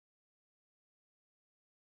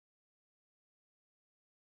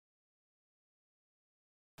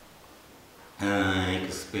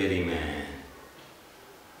experiment.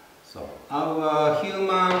 So, our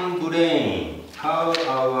human brain, how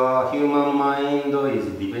our human mind is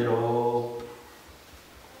developed.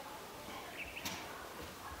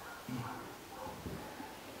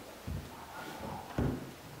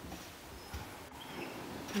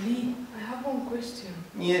 Lee, I have one question.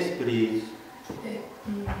 Yes, please.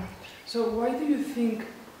 So why do you think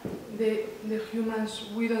the humans,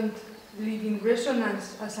 we don't live in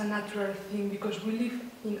resonance as a natural thing? Because we live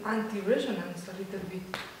in anti-resonance a little bit.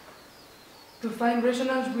 To find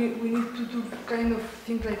resonance, we need to do kind of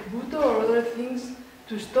things like Buddha or other things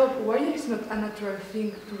to stop. Why is not a natural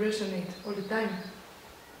thing to resonate all the time?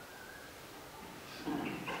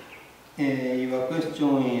 Your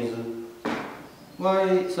question is,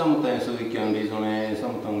 why sometimes we can resonate,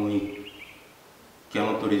 sometimes we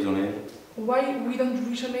cannot resonate? Why we don't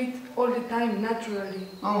resonate all the time naturally?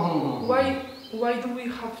 Why do we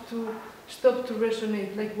have to stop to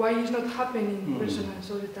resonate? Like, why is not happening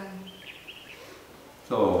resonance all the time?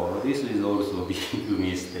 So this is also big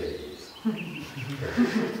mistake.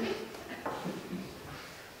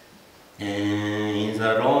 In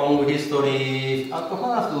the long history, at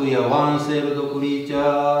first we are one-celled creature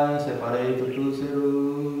and separate two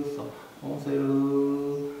cells, one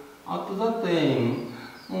cell. At that time,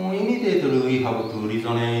 immediately we have to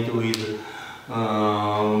resonate with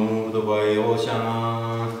moved by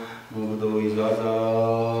ocean, moved with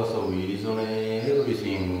others, so we resonate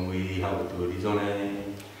everything. We have to resonate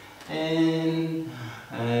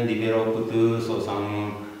and develop to so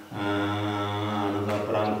some another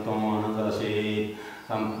plankton, another shape.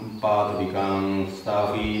 Some part become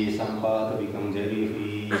starfish, some part become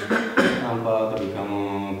jellyfish, some part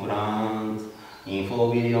become plants. In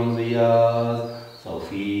 4 billion years, so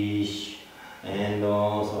fish and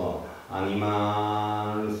also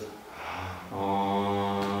animals,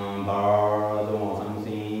 bird or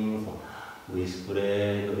something. So we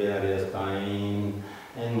spread various kinds,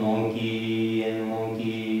 and monkey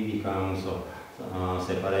becomes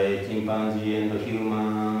separate chimpanzee and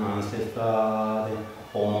human ancestor,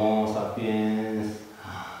 Homo sapiens.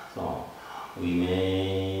 So we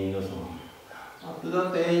made so. After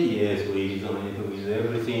that day, yes, we resonate with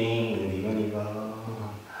everything in the universe.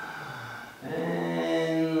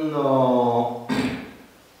 And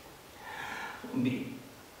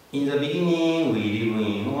in the beginning, we live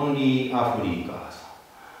in only Africa.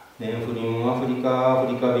 Then from Africa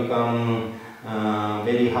become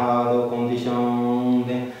very hard condition.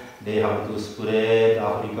 Then they have to spread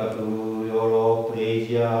Africa to Europe,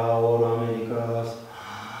 Asia, or Americas.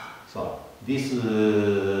 So this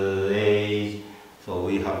age, so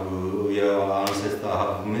our ancestors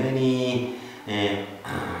have many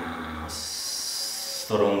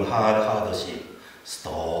strong hardship,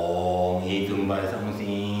 storm, eaten by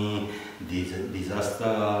something, disaster,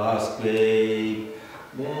 earthquake.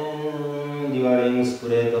 Then during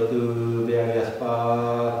spread to various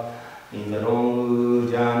parts in the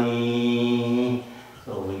long journey,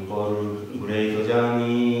 so we call great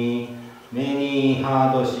journey. Many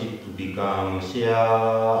hardships become shared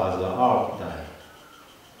as an archetype.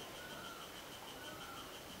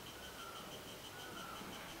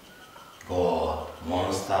 God,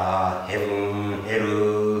 monster, heaven,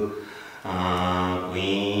 hell,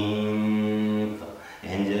 queen,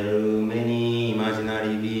 angel, many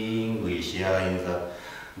imaginary beings we share in the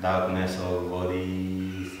darkness of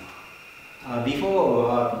bodies.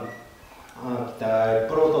 Before archetype,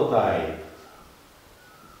 prototype.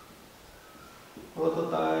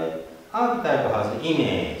 Archetype has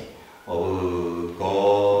image of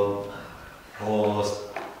God, ghost.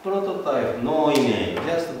 Prototype, no image,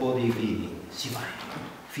 just body feeling, shivering,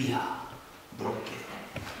 fear, blockage.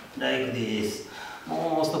 Like this,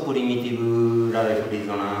 most primitive life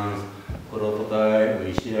resonance. Prototype,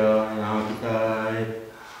 we share an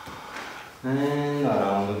archetype. And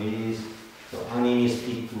around this, so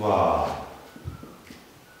animistic world.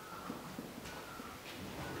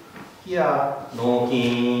 Here, no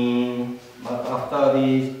king, but after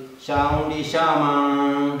this, only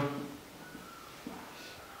shaman,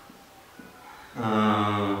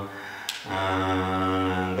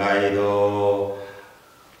 guide,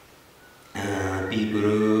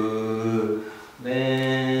 people,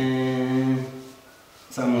 then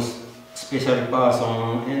some special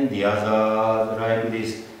person and the other, like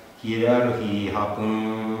this hierarchy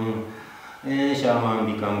happen, and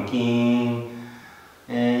shaman become king.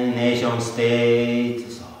 And nation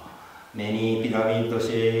states, so many pyramid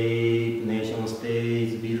shaped nation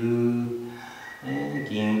states built, and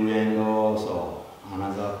king and also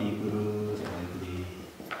another people, so like this.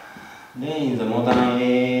 Then in the modern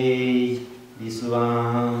age, this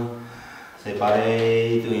one,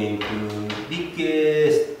 separate into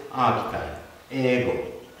biggest archetype, ego.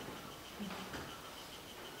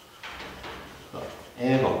 So,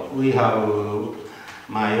 ego, we have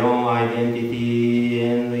my own identity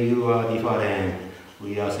and you are different.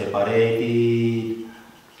 We are separated.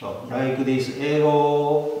 So, like this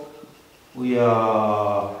ego, we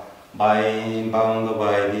are bound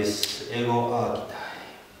by this ego archetype,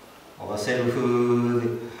 our self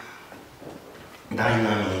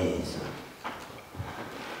dynamism.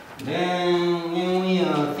 Then when we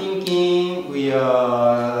are thinking, we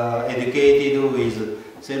are educated with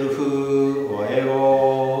self or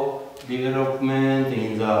ego development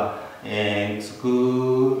in the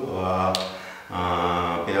school or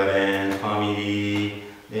parent, family.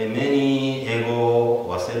 Then many ego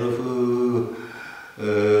or self,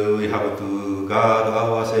 we have to guard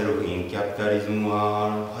ourselves in capitalism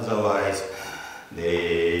or otherwise.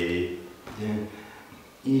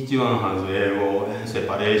 Each one has ego and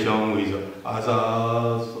separation with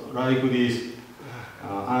others, like this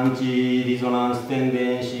anti-resonance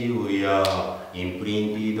tendency we are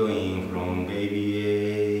imprinted in from baby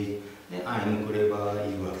age. I'm clever,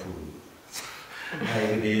 you are fool.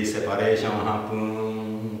 Like this separation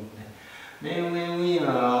happens. Then when we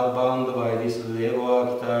are bound by this ego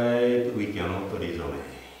archetype, we cannot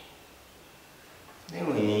resonate. Then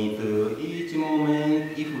we need to, each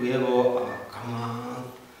moment, if ego come out,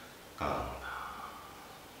 calm down,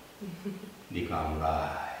 become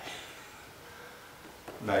light,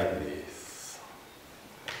 like this.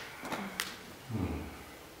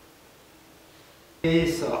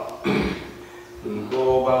 So, to go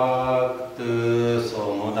back to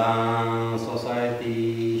modern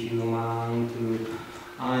society, human to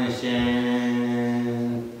ancient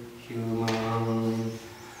human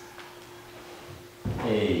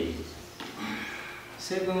age.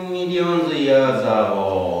 7 million years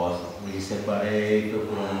ago, we separate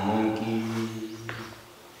from monkey.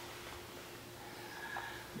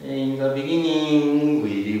 In the beginning,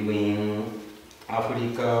 we live in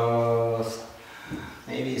Africa,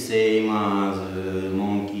 maybe same as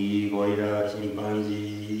monkey, gorilla,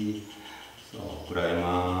 chimpanzee. So climb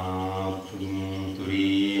up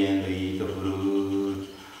tree and eat fruit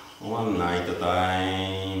one night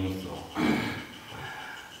time. So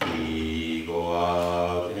we go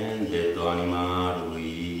out and dead animal we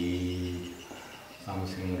eat,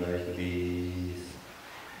 something like this.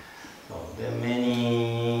 So there are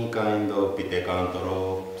many kind of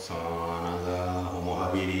pithecanthropes, another Homo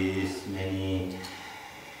habilis, many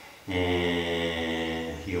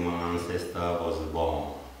human ancestor was born.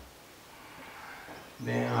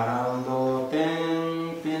 Then around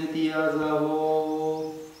 20 years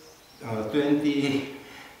ago,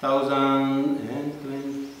 20,000 and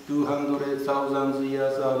 200,000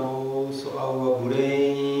 years ago, so our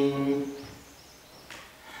brain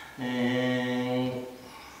and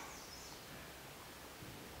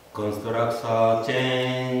constructs are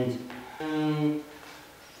changed.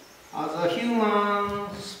 As a human,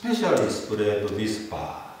 specialist spread this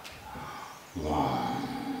part. Wow.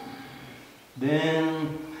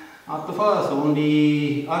 Then, at first,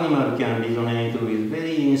 only animal can resonate with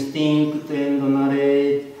very instinct and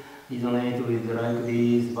knowledge, resonate with like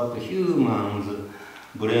this, but humans'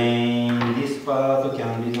 brain, this part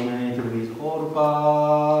can resonate with all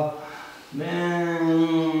part. Then,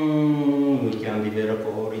 we can develop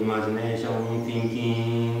our imagination,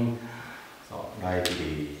 thinking, so like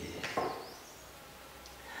this.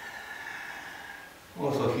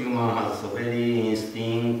 Also, human has a very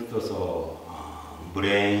instinct, so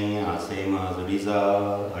brain, same as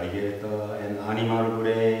lizard, alligator, and animal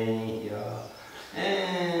brain here,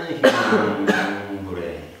 and human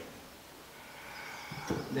brain.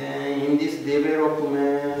 Then in this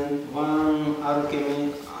development, one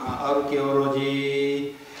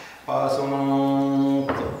archaeology person,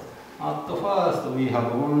 at first we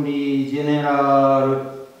have only general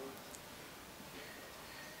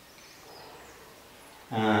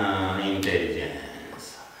intelligence,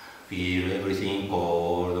 feel everything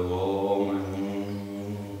cold, warm.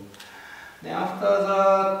 Then after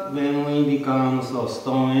that, when we become so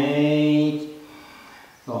Stone Age,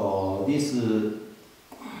 so this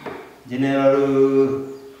general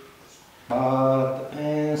part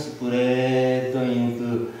and spread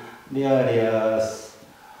into various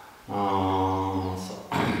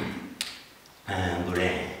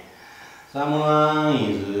brain. Someone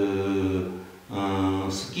is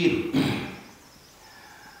skill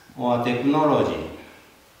or technology,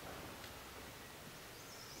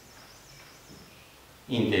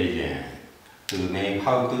 intelligence to make,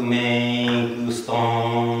 how to make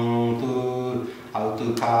stone, to how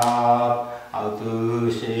to carve, how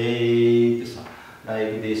to shape,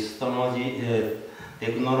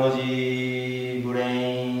 technology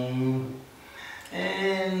brain.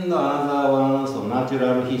 And another one, so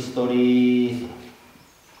natural history.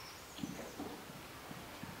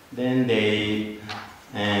 Then they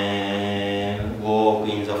walk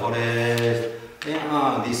in the forest. Then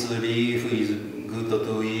this leaf is good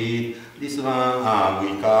to eat. This one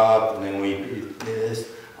we cut, then we eat this.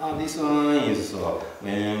 This one is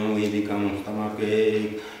when we become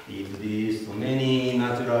stomachache, eat this. So many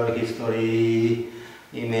natural history.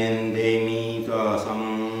 When they meet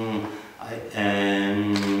some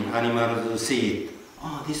animals see it.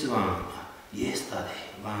 This one, yesterday,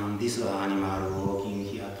 when this animal walking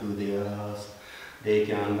here to there, they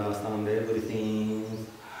can understand everything.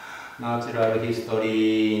 Natural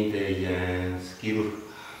history, intelligence, skill,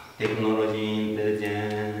 technology,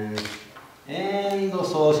 intelligence, and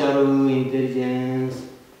social intelligence.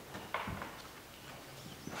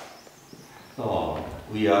 So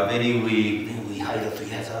we are very weak, then we hide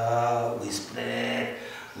together, we spread,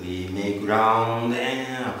 we make round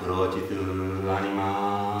and approach to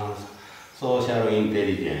animals. Social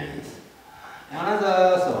intelligence.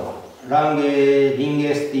 Another, so language,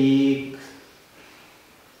 linguistic,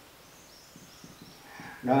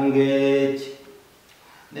 language.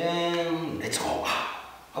 Then let's go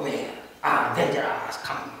over here. Dangerous,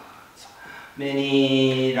 come. So,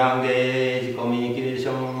 many language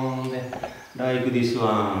communication, like this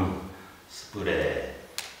one, spread.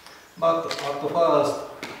 But at first,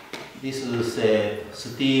 this is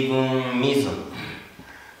Stephen Rhizome.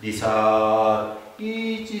 Research,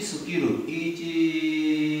 each skill,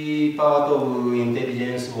 each part of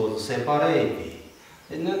intelligence was separated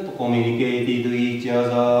and not communicated with each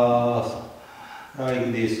other,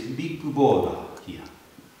 like this big border here.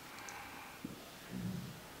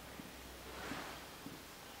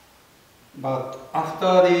 But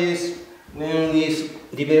after this, when we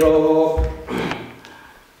develop,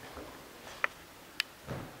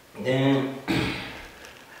 then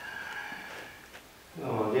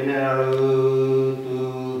general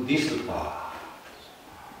to this part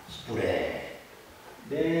spread.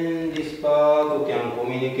 Then this part can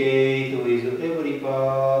communicate with every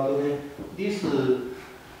part. Then this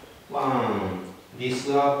one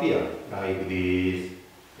disappear like this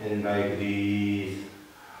and like this.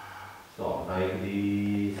 So like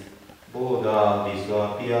this border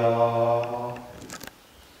disappear.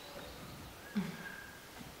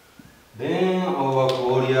 Then our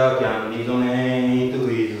Korea can resonate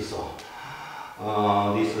with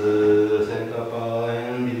this center part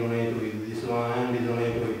and resonate with this one,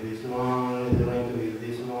 resonate with this one, resonate with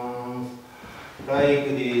this one. Like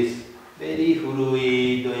this, very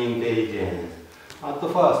fluid intelligence. At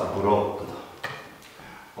first blocked,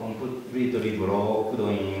 completely blocked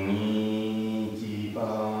in each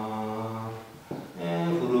part,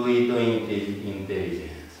 and fluid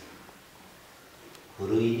intelligence.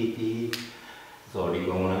 Fluidity, so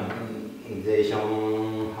recognition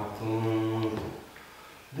happens.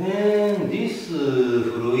 Then this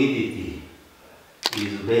fluidity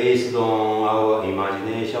is based on our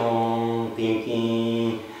imagination,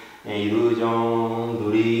 thinking, illusion,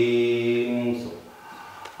 dreams,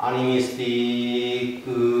 animistic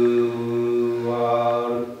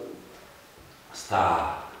world,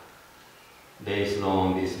 star, based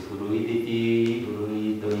on this fluidity,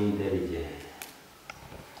 fluid intelligence.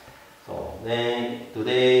 So then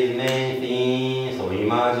today's main thing, so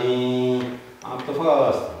imagine at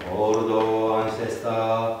first old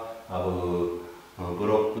ancestor have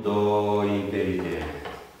blocked intelligence.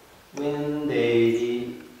 When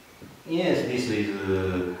they, yes, this is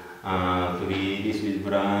tree, this is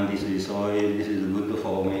plant, this is soil, this is good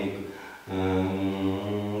for make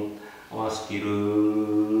or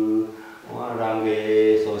skill, or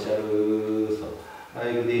language, social, so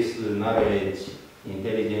like this knowledge,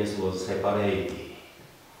 intelligence was separated.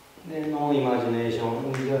 Then no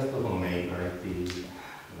imagination, we just make like this,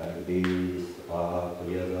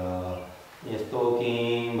 together. Yes,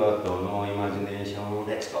 talking, but no imagination.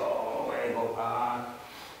 Let's go, we go back,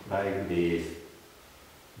 like this.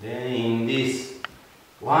 Then in this,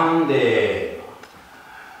 one day,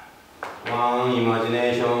 one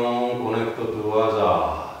imagination connected to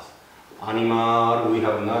others. Animal, we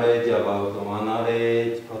have knowledge about one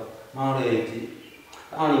knowledge, but knowledge,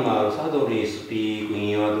 animals suddenly speak in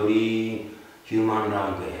your dream human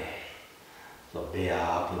language. So they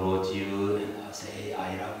approach you and say,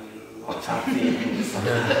 I love you, or something.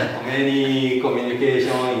 Many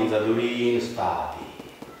communication in the dream started.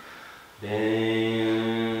 Then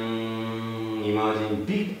imagine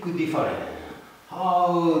big difference.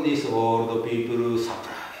 How this old people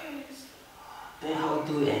surprise. Then how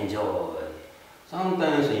to enjoy.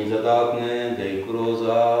 Sometimes in the darkness they close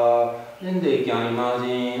up, then they can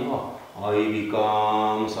imagine, oh, I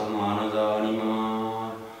become some another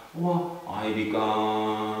animal, or I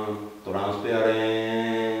become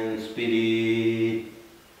transparent spirit,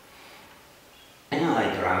 and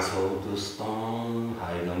I transform to stone,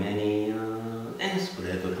 hide many, and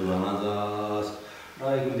spread to others.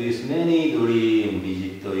 Like this, many dreams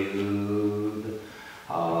visit you.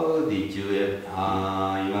 How did you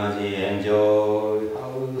imagine, enjoy,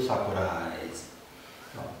 how surprise?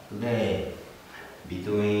 Today,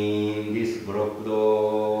 between this blocked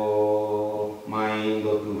mind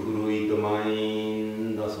to fluid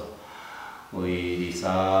mind, so we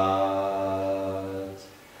research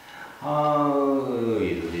how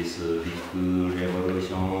is this big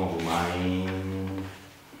revolution of mind.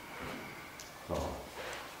 So,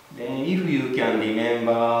 then if you can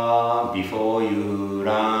remember before you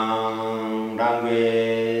learn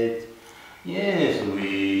language, yes,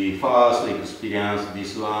 we first experience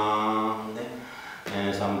this one.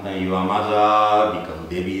 And sometimes your mother becomes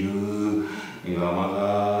devil, your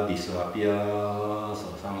mother disappears,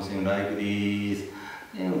 or something like this.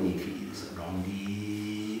 Then we feel so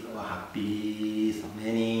lonely or happy, so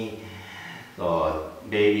many. So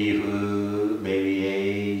baby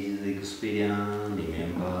age experience,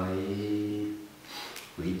 remember it.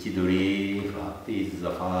 Which dream, what is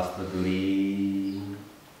the first dream?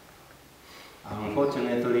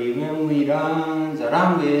 Unfortunately, when we learn the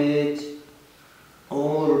language,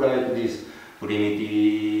 all like this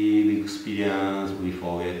primitive experience, we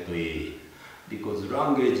forget it. Because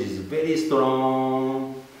language is very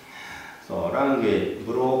strong. So language,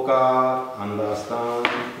 broker understand,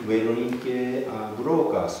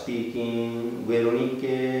 broker speaking,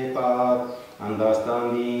 part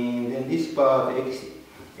understanding, then this part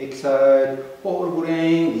excite, whole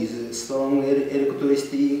brain is strong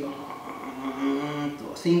electricity,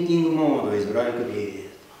 thinking mode is like this.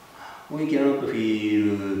 We cannot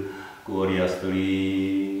feel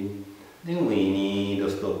curiously, then we need to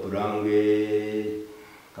stop language,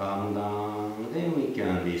 calm down, then we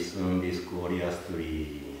can listen this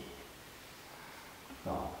curiously.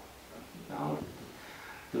 So, now,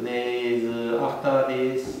 today is after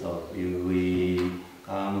this, so we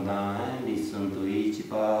calm down and listen to each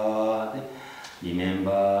part.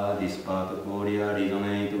 Remember this part of Korea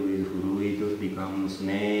resonate with fluid, become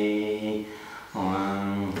snake,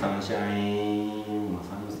 sunshine, or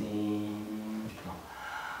something.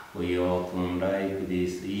 We open like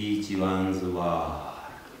this, each one's world.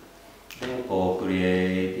 Then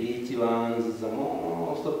co-create each one's the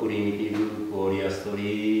most primitive Korea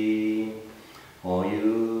story. For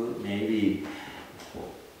you, maybe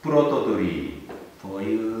proto dream. For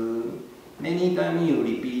you, many times you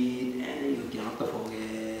repeat and you cannot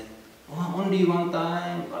forget. Only one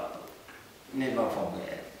time, but never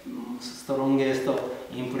forget. Strongest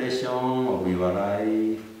impression of your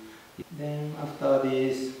life. Then after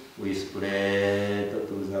this, we spread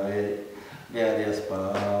to the various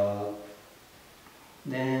parts.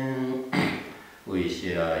 Then we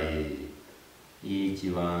share it, each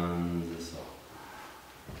one's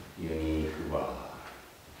unique word.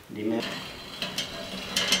 Remember.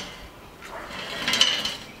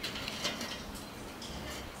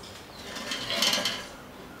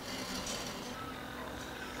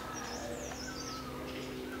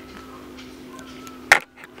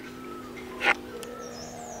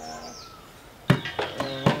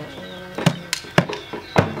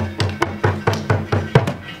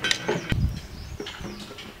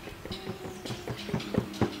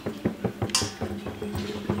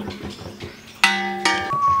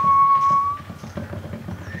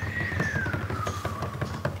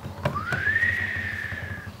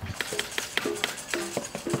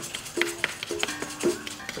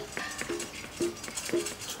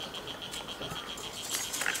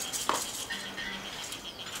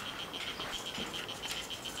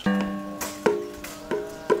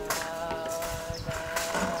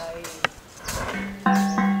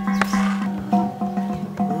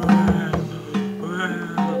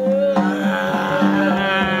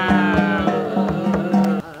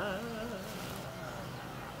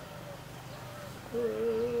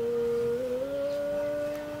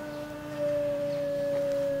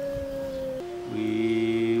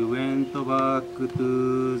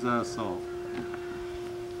 To the soul.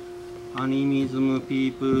 Animism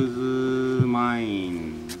people's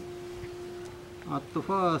mind. At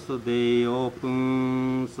first they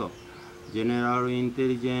open so general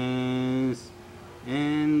intelligence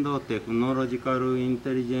and technological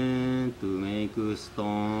intelligence to make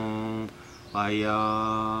stone,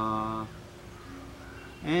 fire,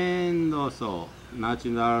 And also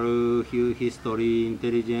natural history,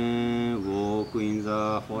 intelligence, walk in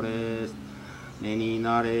the forest, many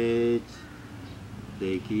knowledge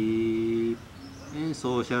they keep, and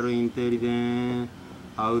social intelligence,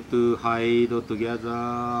 how to hide together,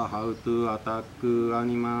 how to attack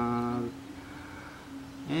animals,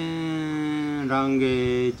 and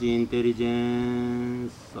language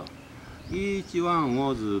intelligence. Each one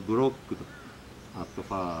was blocked at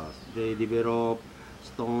first. They developed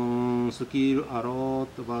stone skill a lot,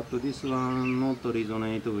 but this one not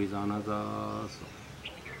resonate with another.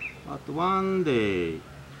 But one day,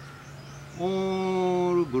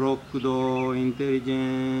 all blocked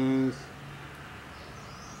intelligence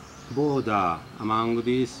border among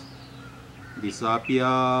this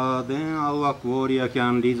disappear. Then our warrior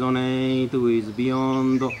can resonate with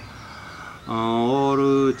beyond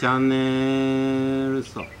all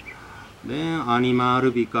channels. Then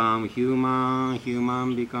animal become human,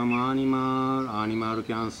 human become animal, animal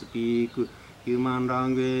can speak human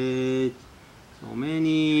language. So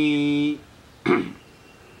many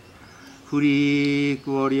free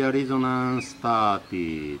warrior resonance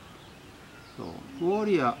started. So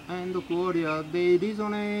warrior and warrior, they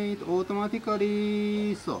resonate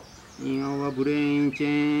automatically. So in our brain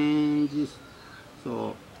changes.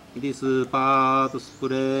 So this part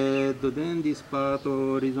spread, then this part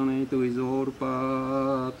resonate with all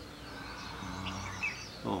part.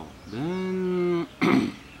 So then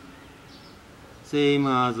same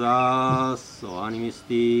as us, so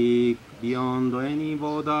animistic, beyond any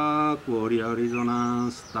border, warrior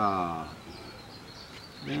resonance start.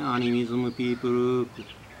 Then animism people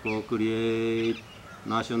co-create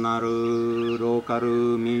national,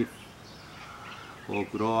 local myth,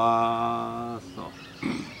 folklore, so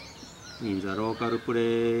in the local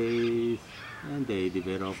place, and they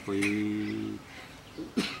develop it.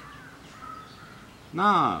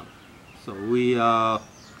 Now, so we are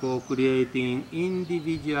co-creating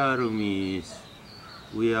individual myths.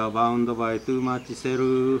 We are bound by too much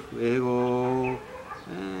self, ego,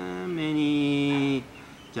 and many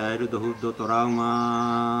childhood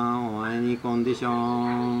trauma or any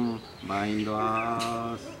condition bind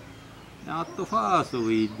us. At first,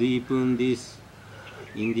 we deepen this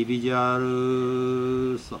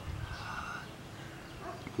individual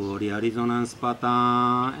warrior resonance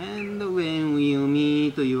pattern, and when we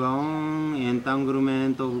meet your own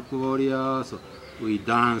entanglement of warriors, we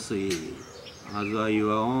dance it as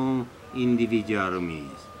your own individual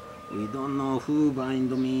myth. We don't know who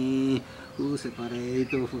bind me, who separate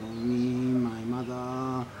from me, my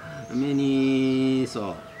mother. Many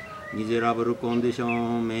miserable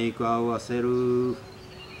condition make ourselves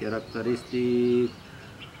characteristic.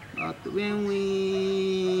 But when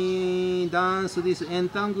we dance this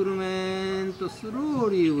entanglement,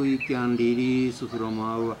 slowly we can release from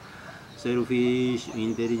our selfish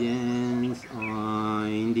intelligence,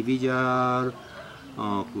 individual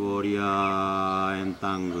warrior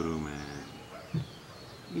entanglement.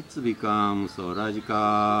 It's become so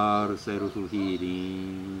radical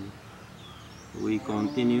self-healing. We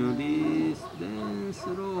continue this, then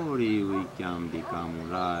slowly we can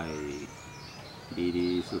become light.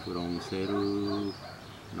 Release from self,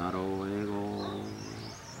 narrow ego.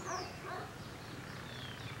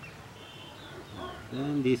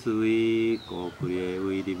 Then this week,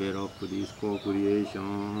 we develop this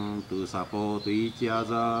co-creation to support each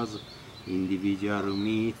other's individual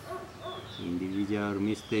myth, individual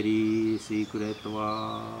mystery, secret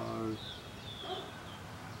world.